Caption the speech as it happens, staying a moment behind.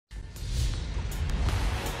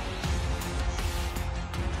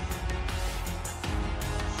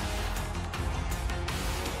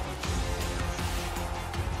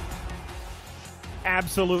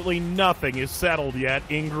Absolutely nothing is settled yet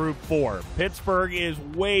in Group 4. Pittsburgh is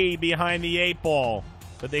way behind the 8 ball,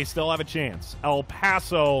 but they still have a chance. El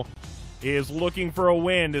Paso is looking for a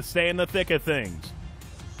win to stay in the thick of things.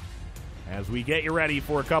 As we get you ready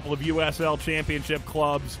for a couple of USL Championship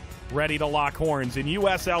clubs ready to lock horns in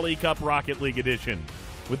USL eCup Rocket League Edition.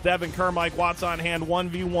 With Devin Kerr, Mike Watts on hand,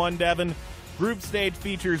 1v1, Devin. Group stage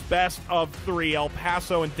features best of 3. El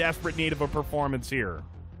Paso in desperate need of a performance here.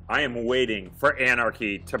 I am waiting for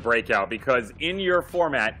anarchy to break out because in your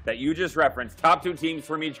format that you just referenced, top 2 teams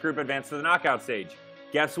from each group advance to the knockout stage.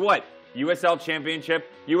 Guess what? USL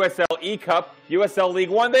Championship, USL eCup, USL League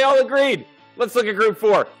One, they all agreed. Let's look at Group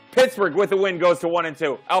 4. Pittsburgh with a win goes to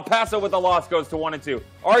 1-2. El Paso with a loss goes to 1-2.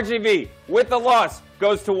 RGV with a loss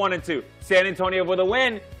goes to 1-2. San Antonio with a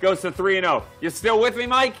win goes to 3-0. You still with me,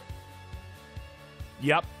 Mike?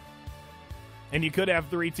 Yep. And you could have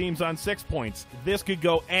 3 teams on 6 points. This could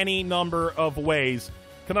go any number of ways.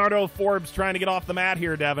 Canardo Forbes trying to get off the mat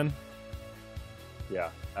here, Devin.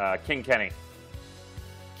 Yeah. King Kenny.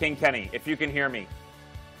 King Kenny, if you can hear me,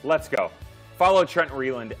 let's go. Follow Trent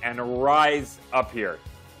Reeland and rise up here.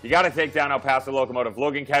 You got to take down El Paso Locomotive.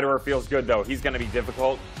 Logan Ketterer feels good, though. He's going to be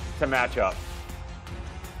difficult to match up.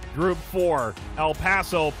 Group 4, El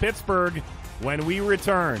Paso, Pittsburgh, when we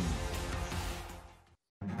return.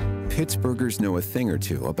 Pittsburghers know a thing or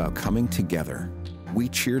two about coming together. We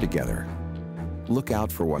cheer together. Look out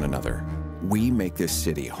for one another. We make this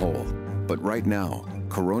city whole. But right now,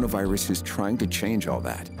 coronavirus is trying to change all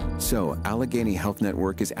that. So Allegheny Health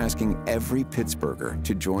Network is asking every Pittsburgher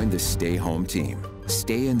to join the Stay Home team.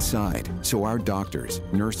 Stay inside so our doctors,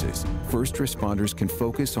 nurses, first responders can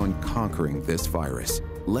focus on conquering this virus.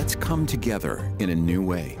 Let's come together in a new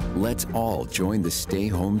way. Let's all join the Stay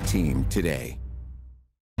Home team today.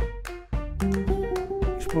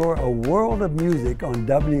 Explore a world of music on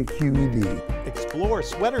WQED. Explore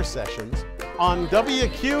sweater sessions on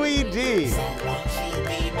WQED.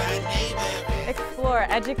 Explore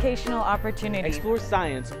educational opportunities. Explore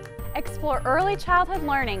science. Explore early childhood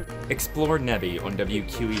learning. Explore Nebby on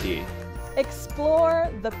WQED. Explore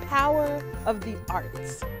the power of the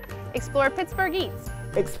arts. Explore Pittsburgh Eats.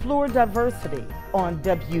 Explore diversity on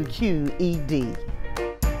WQED.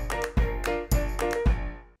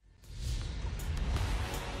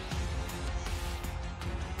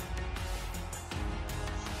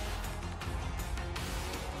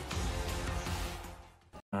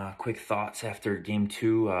 Quick thoughts after Game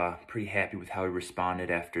 2. Pretty happy with how we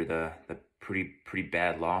responded after the pretty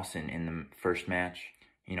bad loss in the first match.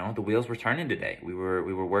 You know, the wheels were turning today. We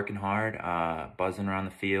were working hard, buzzing around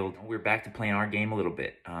the field. We were back to playing our game a little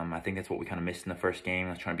bit. I think that's what we kind of missed in the first game.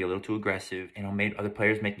 I was trying to be a little too aggressive. You know, made other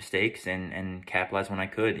players make mistakes and capitalize when I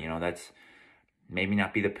could. You know, that's maybe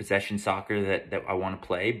not be the possession soccer that I want to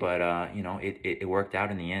play, but, you know, it worked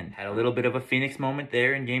out in the end. Had a little bit of a Phoenix moment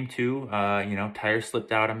there in Game 2. You know, tires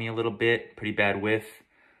slipped out on me a little bit. Pretty bad whiff.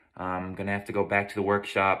 I'm going to have to go back to the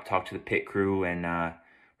workshop, talk to the pit crew, and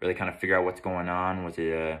really kind of figure out what's going on. Was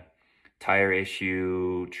it a tire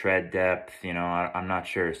issue, tread depth? You know, I'm not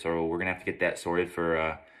sure. So we're going to have to get that sorted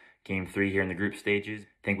for Game 3 here in the group stages.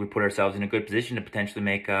 I think we put ourselves in a good position to potentially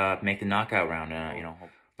make the knockout round, you know.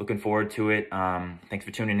 Looking forward to it. Thanks for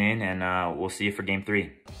tuning in, and we'll see you for Game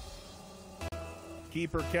 3.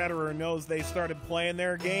 Keeper Ketterer knows they started playing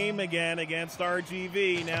their game again against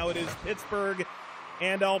RGV. Now it is Pittsburgh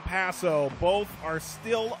and El Paso. Both are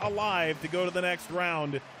still alive to go to the next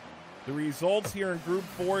round. The results here in Group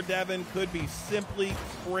 4, Devin, could be simply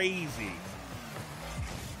crazy.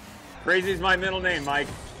 Crazy is my middle name, Mike.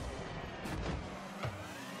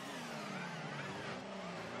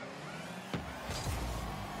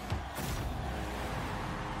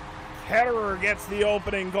 Ketterer gets the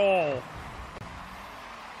opening goal.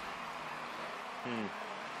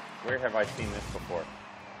 Where have I seen this before?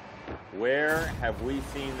 Where have we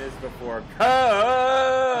seen this before?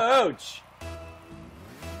 Coach!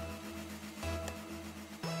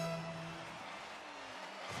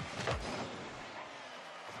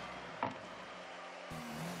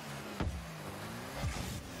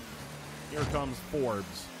 Here comes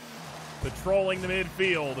Forbes, patrolling the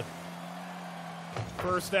midfield.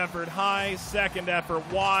 First effort high, second effort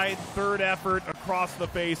wide, third effort across the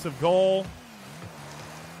face of goal.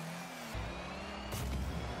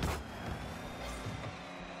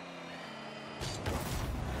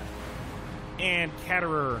 And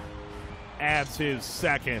Ketterer adds his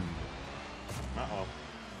second. Uh-oh.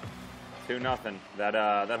 2-0.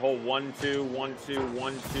 That whole 1-2, 1-2,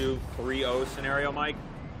 1-2, 3-0 scenario, Mike,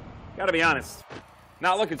 gotta be honest,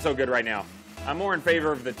 not looking so good right now. I'm more in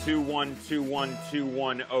favor of the 2-1, 2-1,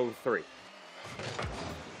 2-1, 0-3.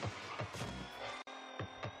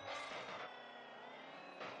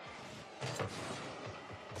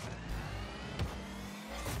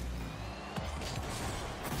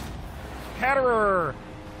 Ketterer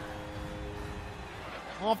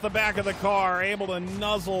off the back of the car, able to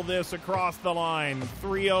nuzzle this across the line.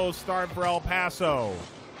 3-0 start for El Paso.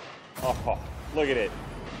 Oh, look at it.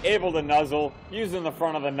 Able to nuzzle, using the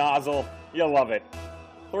front of the nozzle. You'll love it.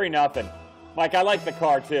 3-0. Mike, I like the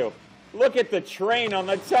car too. Look at the train on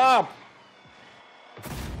the top.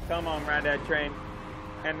 Come on, ride that train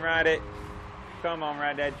and ride it. Come on,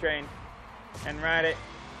 ride that train and ride it.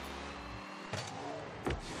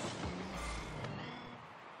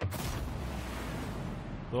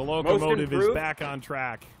 The Locomotive is back on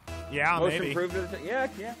track. Yeah, Most maybe. improved. Yeah,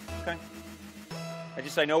 okay.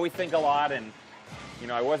 I know we think a lot, and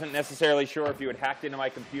I wasn't necessarily sure if you had hacked into my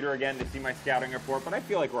computer again to see my scouting report, but I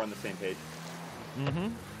feel like we're on the same page. Mm-hmm.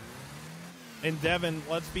 And Devin,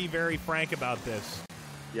 let's be very frank about this.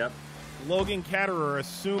 Yep. Logan Ketterer,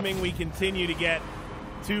 assuming we continue to get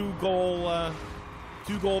two goal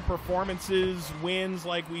performances, wins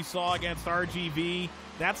like we saw against RGV,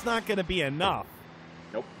 that's not going to be enough.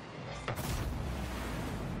 Nope.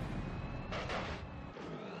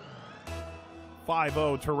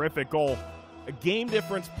 Terrific goal. A game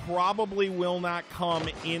difference probably will not come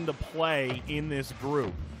into play in this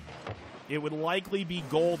group. It would likely be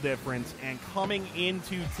goal difference, and coming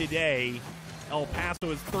into today, El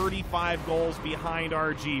Paso is 35 goals behind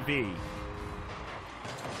RGV.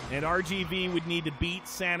 And RGV would need to beat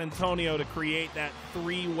San Antonio to create that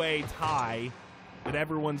three-way tie that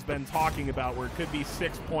everyone's been talking about, where it could be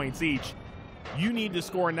 6 points each. You need to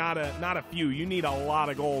score not a few. You need a lot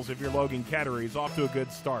of goals if you're Logan Ketterer. He's off to a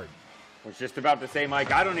good start. I was just about to say,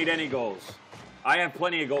 Mike, I don't need any goals. I have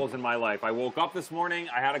plenty of goals in my life. I woke up this morning,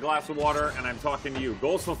 I had a glass of water, and I'm talking to you.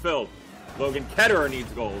 Goals fulfilled. Logan Ketterer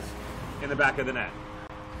needs goals in the back of the net.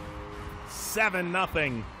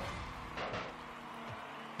 7-0.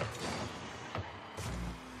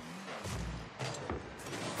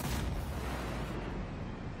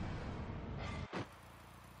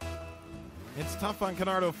 It's tough on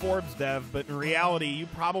Canardo Forbes, Dev, but in reality, you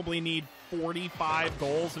probably need 45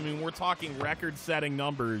 goals. I mean, we're talking record-setting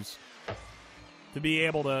numbers to be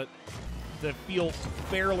able to feel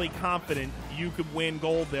fairly confident you could win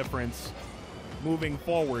goal difference moving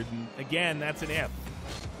forward. And again, that's an if.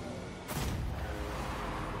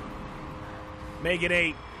 Make it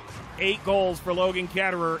 8. 8 goals for Logan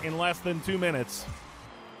Ketterer in less than 2 minutes.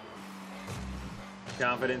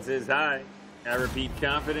 Confidence is high. I repeat,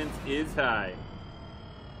 confidence is high.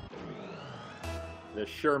 The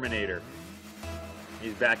Shermanator.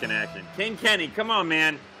 He's back in action. King Kenny, come on,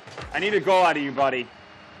 man. I need a goal out of you, buddy.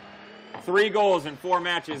 3 goals in 4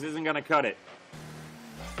 matches isn't going to cut it.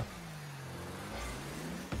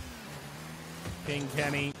 King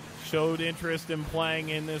Kenny showed interest in playing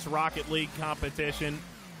in this Rocket League competition.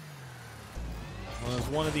 Was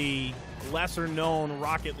one of the lesser-known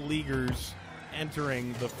Rocket Leaguers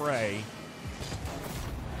entering the fray.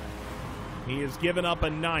 He has given up a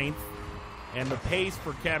 9th, and the pace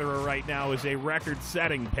for Ketterer right now is a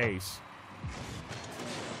record-setting pace.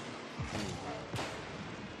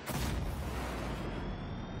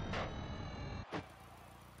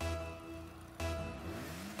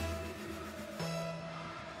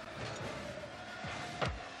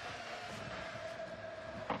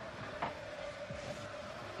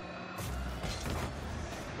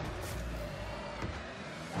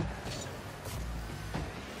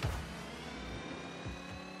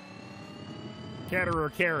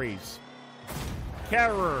 Ketterer carries.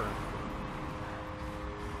 Ketterer.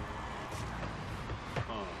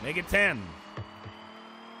 Make it 10.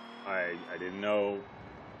 I didn't know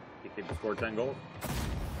he could score 10 goals. I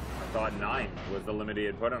thought 9 was the limit he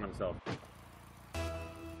had put on himself.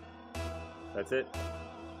 That's it.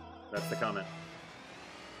 That's the comment.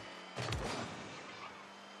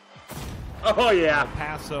 Oh, yeah.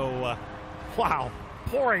 Paso, wow,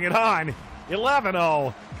 pouring it on.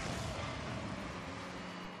 11-0.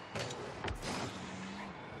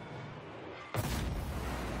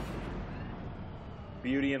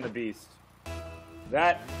 Beauty and the Beast.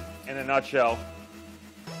 That, in a nutshell,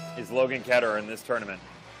 is Logan Ketterer in this tournament.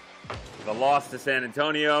 The loss to San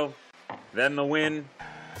Antonio, then the win.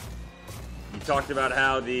 You talked about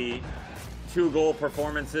how the 2-goal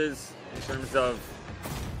performances in terms of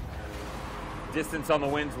distance on the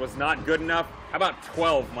wins was not good enough. How about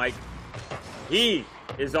 12, Mike? He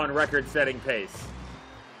is on record-setting pace.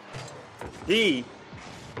 He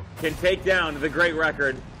can take down the great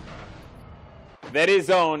record that is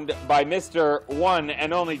owned by Mr. One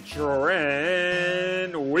and only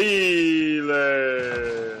Trent Wheeler.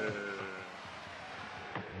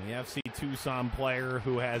 The FC Tucson player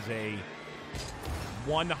who has a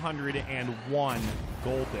 101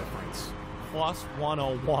 goal difference, plus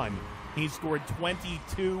 101 He scored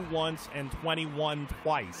 22 once and 21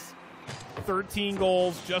 twice. 13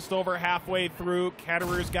 goals just over halfway through.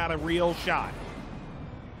 Ketterer's got a real shot.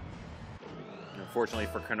 Unfortunately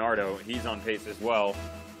for Canardo, he's on pace as well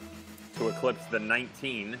to eclipse the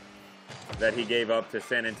 19 that he gave up to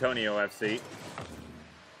San Antonio FC.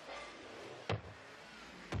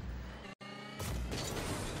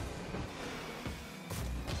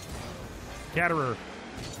 Ketterer.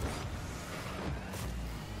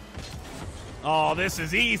 Oh, this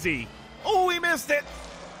is easy. Oh, he missed it.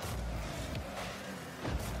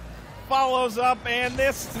 Follows up, and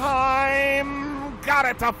this time got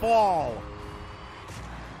it to fall.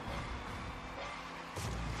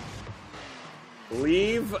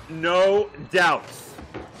 Leave no doubts.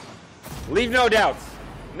 Leave no doubts.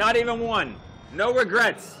 Not even one. No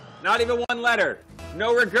regrets. Not even one letter.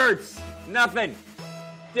 No regrets. Nothing.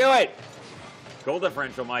 Do it. Goal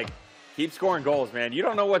differential, Mike. Keep scoring goals, man. You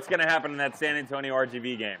don't know what's going to happen in that San Antonio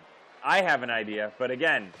RGV game. I have an idea, but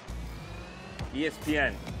again,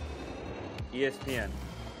 ESPN. ESPN.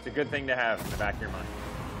 It's a good thing to have in the back of your mind.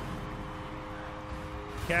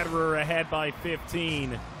 Ketterer ahead by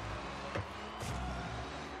 15.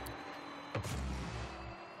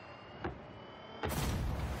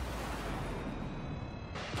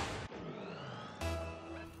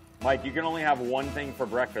 Mike, you can only have one thing for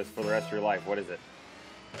breakfast for the rest of your life. What is it?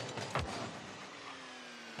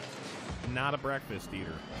 Not a breakfast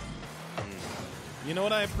eater. You know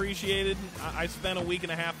what I appreciated? I spent a week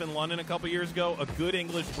and a half in London a couple years ago. A good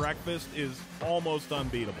English breakfast is almost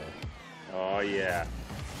unbeatable. Oh, yeah.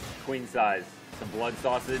 Queen size. Some blood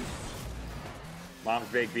sausage. Mom's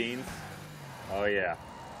baked beans. Oh, yeah.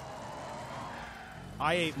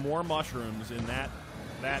 I ate more mushrooms in that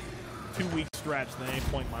 2-week stretch than any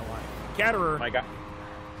point in my life. Ketterer, My God.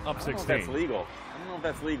 up 16. I don't know if that's legal. I don't know if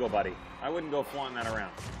that's legal, buddy. I wouldn't go flaunting that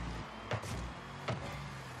around.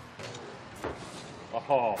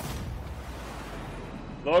 Oh.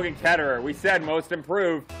 Logan Ketterer, we said most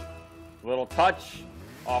improved. Little touch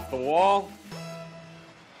off the wall.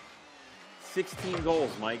 16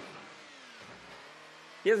 goals, Mike.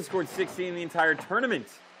 He hasn't scored 16 in the entire tournament.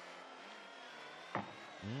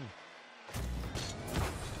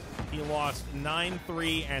 He lost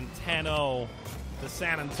 9-3 and 10-0 to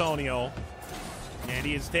San Antonio. And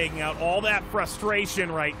he is taking out all that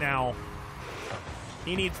frustration right now.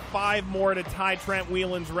 He needs 5 more to tie Trent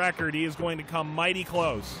Whelan's record. He is going to come mighty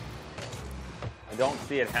close. I don't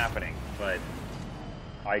see it happening, but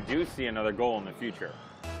I do see another goal in the future.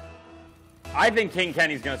 I think King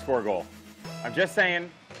Kenny's going to score a goal. I'm just saying,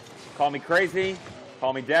 call me crazy,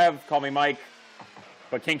 call me Dev, call me Mike,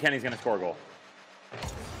 but King Kenny's going to score a goal.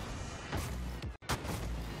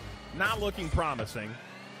 Not looking promising.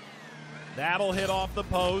 That'll hit off the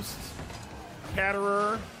post.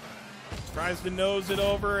 Ketterer tries to nose it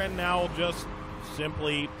over and now just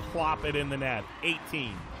simply plop it in the net.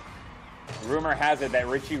 18. Rumor has it that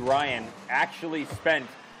Richie Ryan actually spent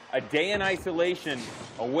a day in isolation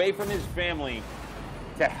away from his family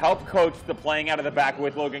to help coach the playing out of the back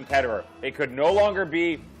with Logan Ketterer. It could no longer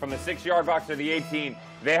be from the 6-yard box to the 18.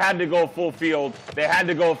 They had to go full field. They had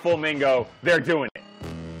to go full Mingo. They're doing it.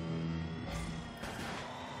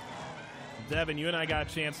 Devin, you and I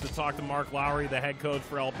got a chance to talk to Mark Lowry, the head coach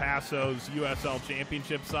for El Paso's USL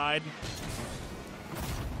championship side,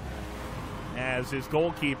 as his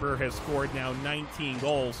goalkeeper has scored now 19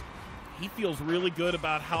 goals. He feels really good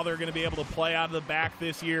about how they're going to be able to play out of the back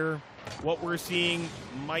this year. What we're seeing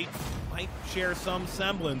might share some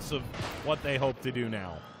semblance of what they hope to do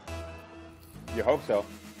now. You hope so.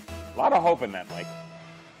 A lot of hope in that, Mike.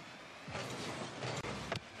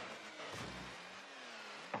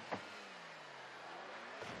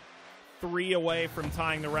 Three away from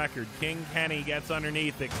tying the record. King Kenny gets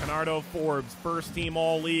underneath it. Canardo Forbes, first team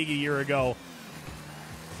all-league a year ago.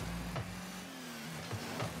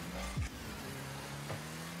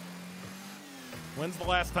 When's the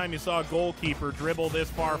last time you saw a goalkeeper dribble this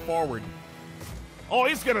far forward? Oh,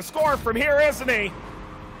 he's going to score from here, isn't he?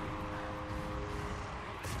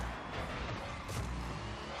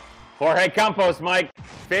 Jorge Campos, Mike,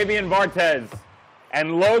 Fabian Barthez,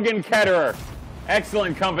 and Logan Ketterer.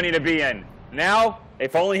 Excellent company to be in. Now,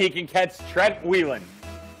 if only he can catch Trent Whelan.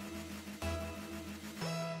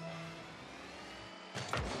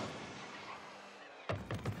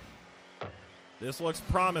 This looks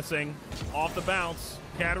promising. Off the bounce.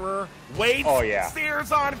 Ketterer waits. Oh, yeah.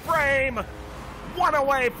 Steers on frame. One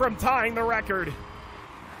away from tying the record.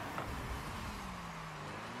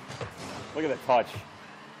 Look at the touch.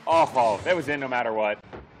 Oh, that was in no matter what.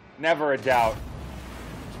 Never a doubt.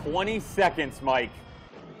 20 seconds, Mike,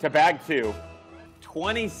 to bag 2.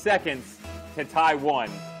 20 seconds to tie one.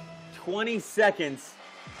 20 seconds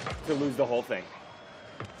to lose the whole thing.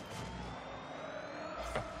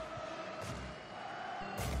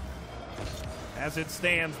 As it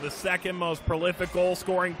stands, the second most prolific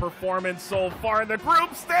goal-scoring performance so far in the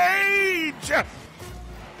group stage.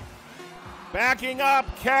 Backing up,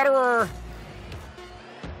 Ketterer.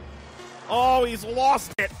 Oh, he's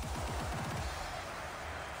lost it.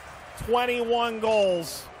 21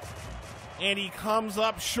 goals. And he comes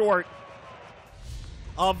up short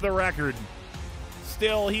of the record.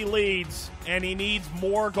 Still, he leads, and he needs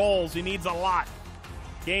more goals. He needs a lot.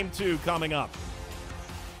 Game 2 coming up.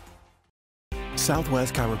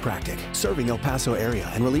 Southwest Chiropractic, serving El Paso area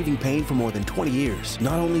and relieving pain for more than 20 years.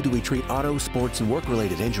 Not only do we treat auto, sports, and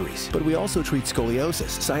work-related injuries, but we also treat scoliosis,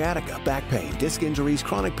 sciatica, back pain, disc injuries,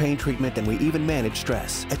 chronic pain treatment, and we even manage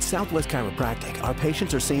stress. At Southwest Chiropractic, our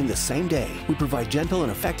patients are seen the same day. We provide gentle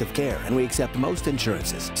and effective care, and we accept most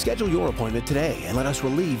insurances. Schedule your appointment today and let us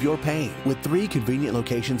relieve your pain with 3 convenient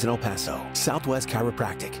locations in El Paso. Southwest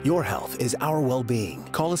Chiropractic, your health is our well-being.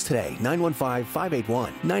 Call us today,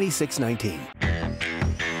 915-581-9619.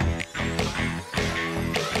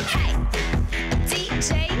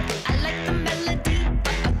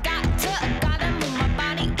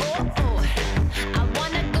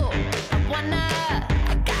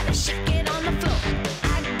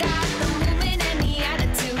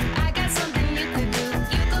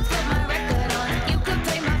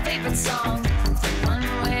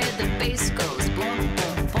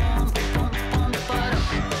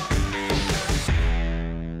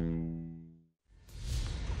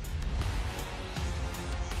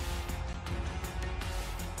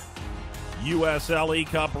 USL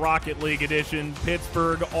eCup Rocket League Edition.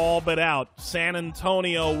 Pittsburgh all but out. San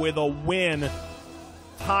Antonio with a win.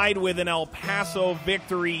 Tied with an El Paso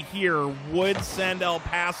victory here would send El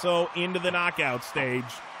Paso into the knockout stage.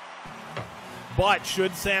 But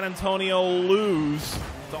should San Antonio lose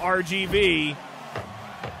to RGV,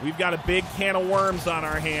 we've got a big can of worms on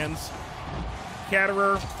our hands.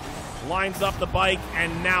 Ketterer lines up the bike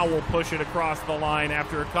and now will push it across the line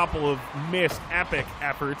after a couple of missed epic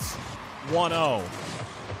efforts. 1-0.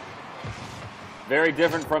 Very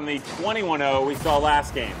different from the 21-0 we saw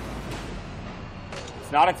last game.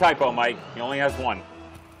 It's not a typo, Mike. He only has one.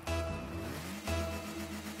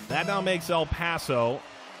 That now makes El Paso,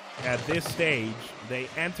 at this stage, they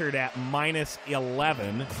entered at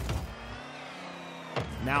 -11.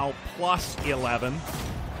 Now +11,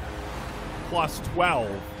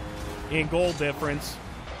 +12 in goal difference,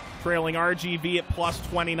 trailing RGV at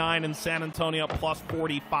 +29 and San Antonio at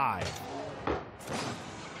 +45.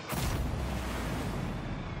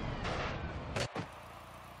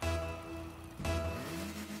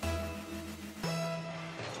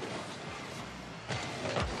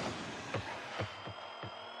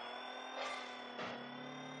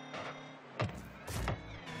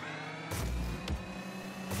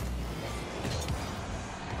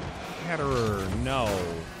 Ketterer, no.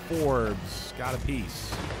 Forbes got a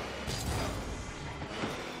piece.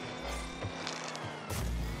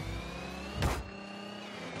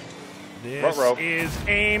 This is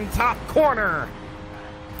aimed top corner.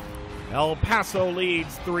 El Paso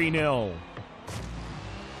leads 3-0.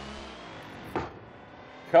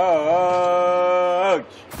 Coach!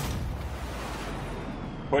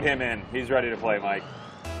 Put him in. He's ready to play, Mike.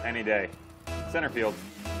 Any day. Center field.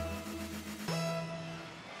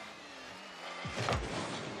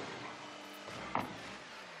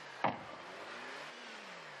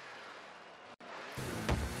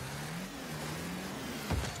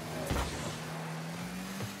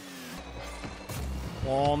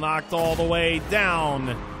 Ball knocked all the way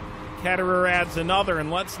down. Ketterer adds another,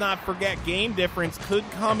 and let's not forget game difference could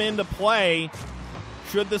come into play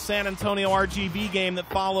should the San Antonio RGV game that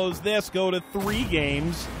follows this go to 3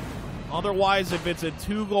 games. Otherwise, if it's a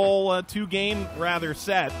 2-game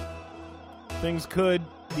set, things could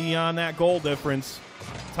be on that goal difference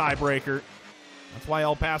tiebreaker. That's why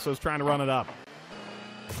El Paso's trying to run it up.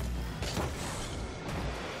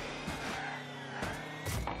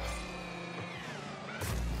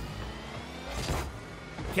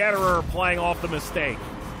 Ketterer playing off the mistake.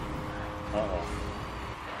 Uh-oh.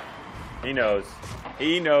 He knows.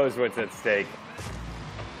 He knows what's at stake.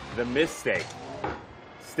 The mistake.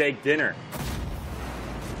 Steak dinner.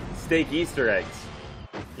 Steak Easter eggs.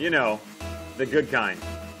 You know, the good kind.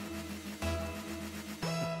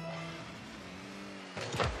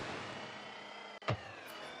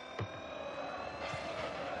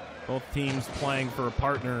 Both teams playing for a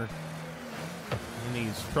partner in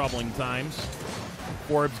these troubling times.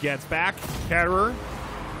 Forbes gets back. Ketterer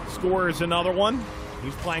scores another one.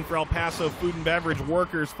 He's playing for El Paso Food and Beverage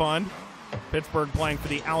Workers Fund. Pittsburgh playing for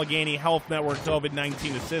the Allegheny Health Network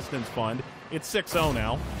COVID-19 Assistance Fund. It's 6-0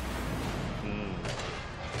 now.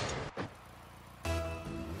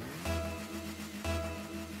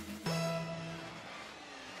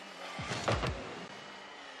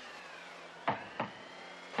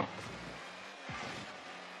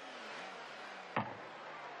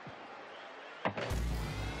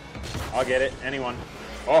 I'll get it. Anyone.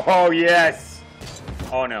 Oh, yes.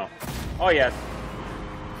 Oh, no. Oh, yes.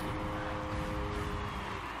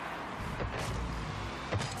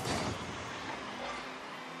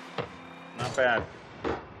 Not bad.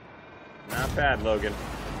 Not bad, Logan.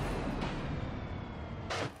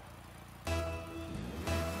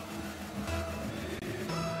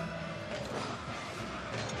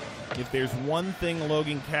 If there's one thing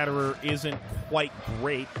Logan Catterer isn't quite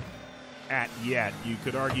great at yet, you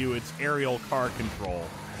could argue it's aerial car control.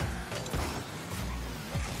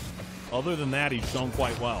 Other than that, he's done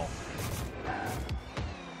quite well.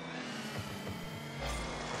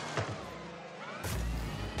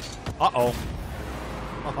 Uh-oh.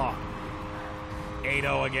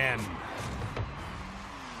 8-0 again.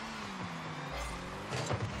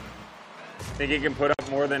 Think he can put up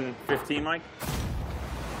more than 15, Mike?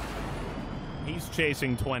 He's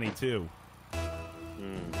chasing 22.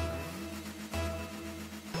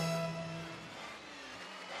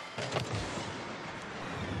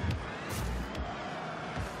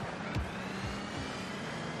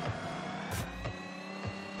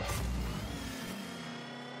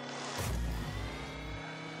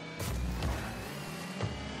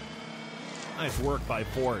 Nice work by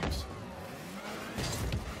Forbes.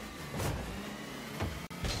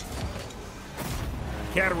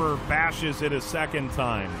 Catterer bashes it a second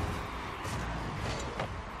time.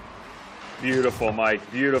 Beautiful,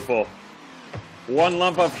 Mike. Beautiful. One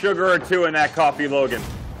lump of sugar or two in that coffee, Logan.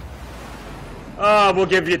 Oh, we'll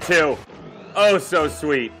give you two. Oh, so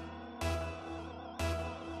sweet.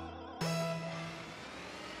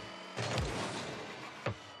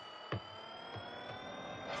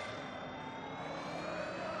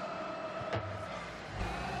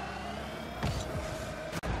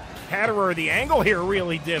 Catterer, the angle here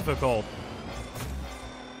really difficult.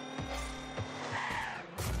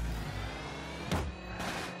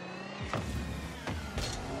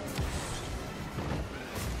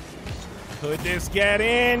 Could this get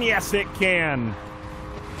in? Yes, it can.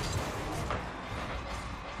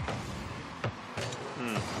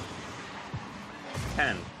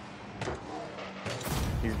 Ten.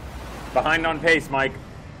 He's behind on pace, Mike.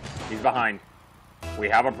 He's behind. We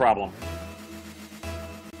have a problem.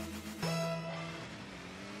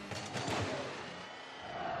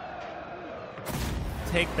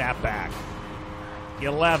 Take that back.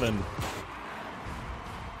 11.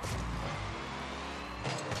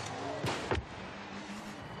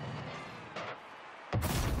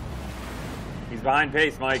 He's behind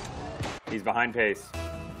pace, Mike. He's behind pace.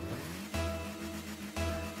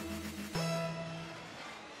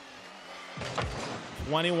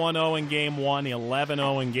 $21-0 in game one,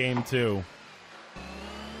 11-0 in game two.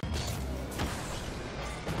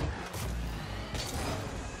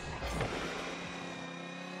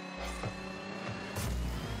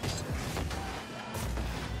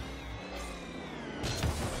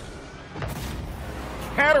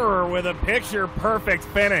 Catterer with a picture-perfect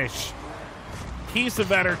finish.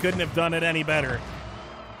 Kiesewetter couldn't have done it any better.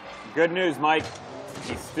 Good news, Mike.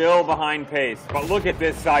 He's still behind pace. But look at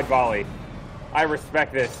this side volley. I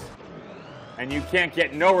respect this. And you can't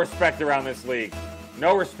get no respect around this league.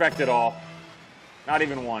 No respect at all. Not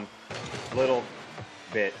even one. Little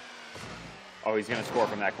bit. Oh, he's going to score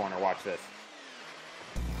from that corner. Watch this.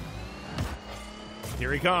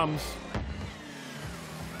 Here he comes.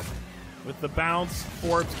 With the bounce,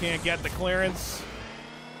 Forbes can't get the clearance.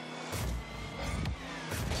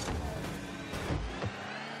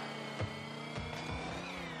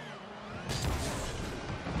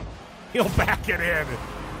 He'll back it in.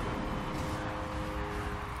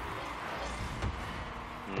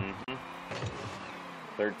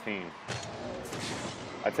 13.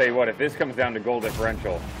 I tell you what, if this comes down to goal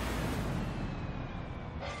differential,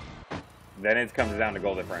 then it comes down to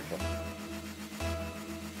goal differential.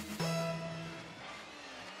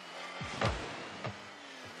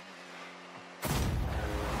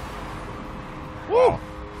 Woo!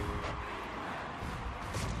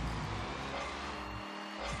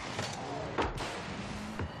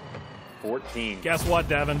 Guess what,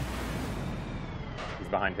 Devin? He's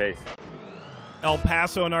behind pace. El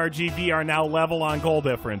Paso and RGV are now level on goal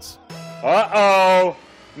difference. Uh-oh.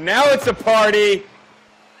 Now it's a party.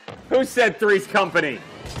 Who said three's company?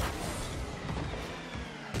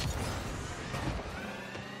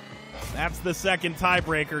 That's the second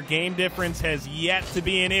tiebreaker. Game difference has yet to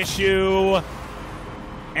be an issue.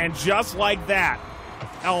 And just like that,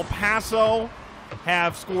 El Paso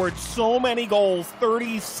have scored so many goals,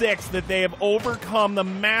 36, that they have overcome the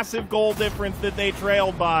massive goal difference that they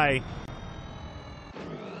trailed by.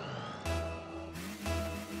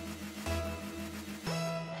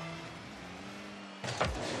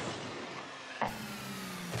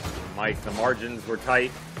 Mike, the margins were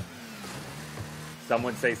tight. Some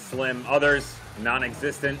would say slim, others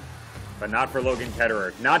non-existent, but not for Logan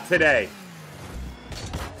Ketterer. Not today.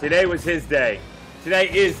 Today was his day. Today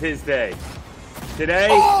is his day. Today,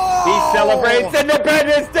 he celebrates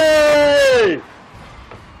Independence Day!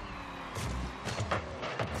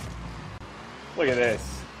 Look at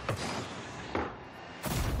this.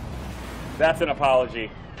 That's an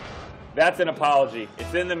apology. That's an apology.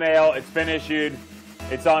 It's in the mail. It's been issued.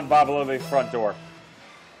 It's on Bobolovich's front door.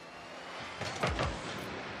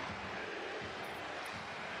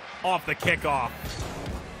 Off the kickoff.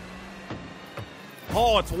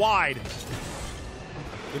 Oh, it's wide.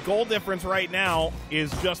 The goal difference right now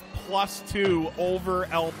is just +2 over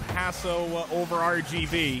El Paso over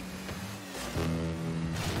RGV.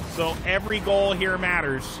 So every goal here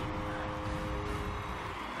matters.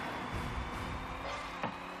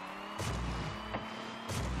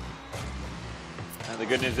 And the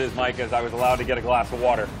good news is, Mike, is I was allowed to get a glass of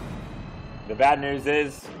water. The bad news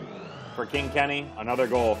is, for King Kenny, another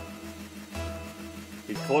goal.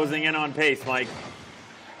 He's closing in on pace, Mike.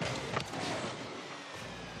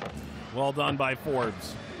 Well done by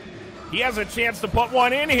Forbes. He has a chance to put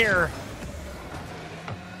one in here.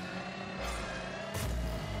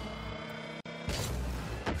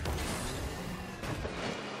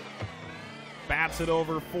 Bats it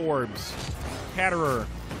over Forbes. Ketterer.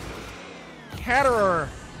 Ketterer.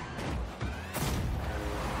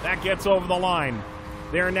 That gets over the line.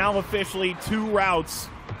 They are now officially 2 routes.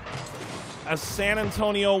 A San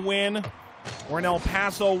Antonio win or an El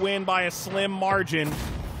Paso win by a slim margin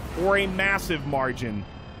or a massive margin.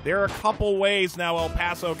 There are a couple ways now El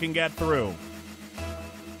Paso can get through.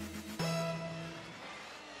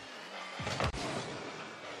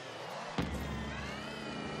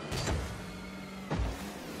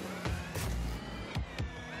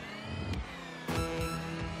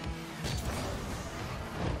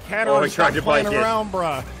 Ketterer, he tried to bike it. Around,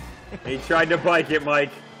 bruh. He tried to bike it,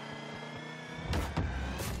 Mike.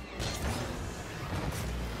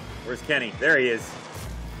 Where's Kenny? There he is.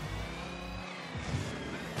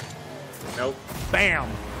 Nope. Bam.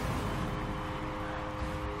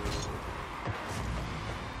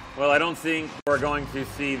 Well, I don't think we're going to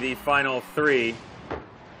see the final 3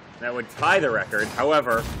 that would tie the record.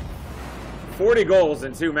 However, 40 goals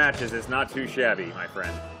in 2 matches is not too shabby, my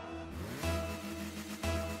friend.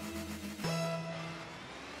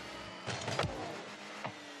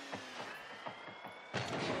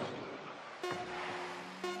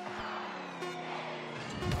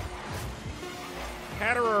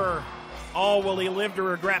 Ketterer. Oh, will he live to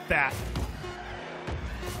regret that?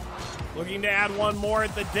 Looking to add one more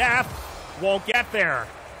at the death. Won't get there.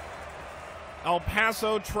 El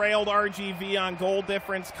Paso trailed RGV on goal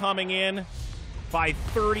difference coming in by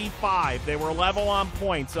 35. They were level on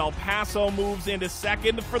points. El Paso moves into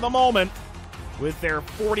second for the moment with their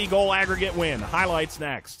 40-goal aggregate win. Highlights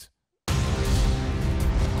next.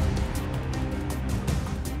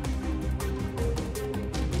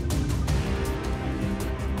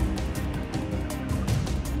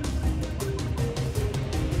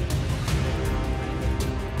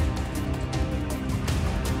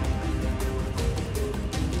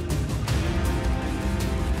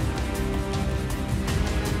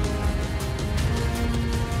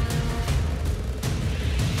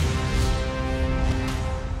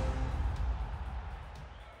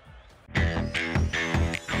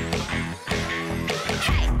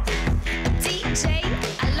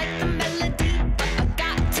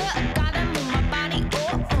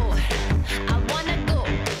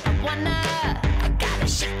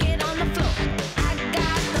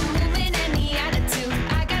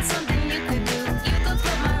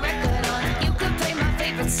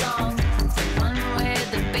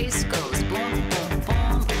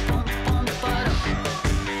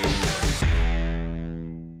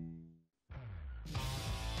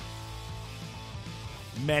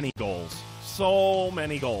 Many goals. So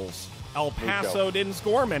many goals. El Paso didn't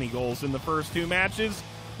score many goals in the first 2 matches.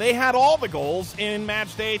 They had all the goals in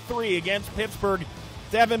match day 3 against Pittsburgh.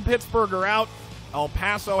 Devin Pittsburgh out. El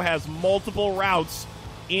Paso has multiple routes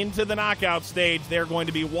into the knockout stage. They're going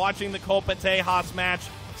to be watching the Copa Tejas match.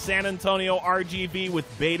 San Antonio RGV with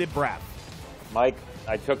bated breath. Mike,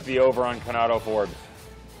 I took the over on Canado Forbes.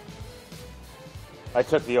 I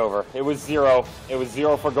took the over. It was 0. It was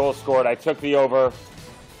 0 for goals scored. I took the over,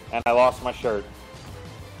 and I lost my shirt.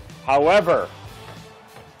 However,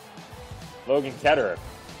 Logan Ketterer.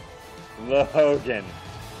 Logan,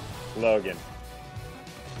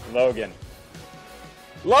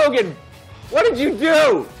 what did you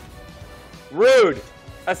do? Rude,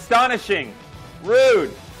 astonishing,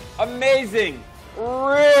 rude, amazing,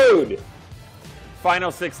 rude.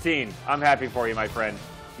 Final 16. I'm happy for you, my friend.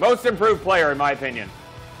 Most improved player, in my opinion.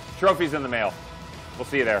 Trophy's in the mail. We'll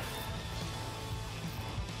see you there.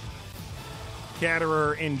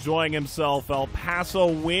 Ketterer enjoying himself. El Paso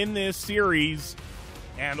win this series,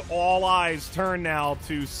 and all eyes turn now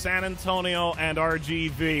to San Antonio and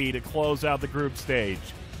RGV to close out the group stage.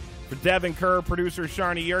 For Devin Kerr, producer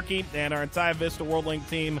Sharni Yerke, and our entire Vista WorldLink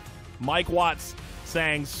team, Mike Watts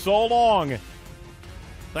saying so long.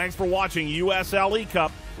 Thanks for watching USL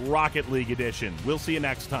eCup Rocket League Edition. We'll see you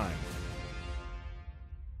next time.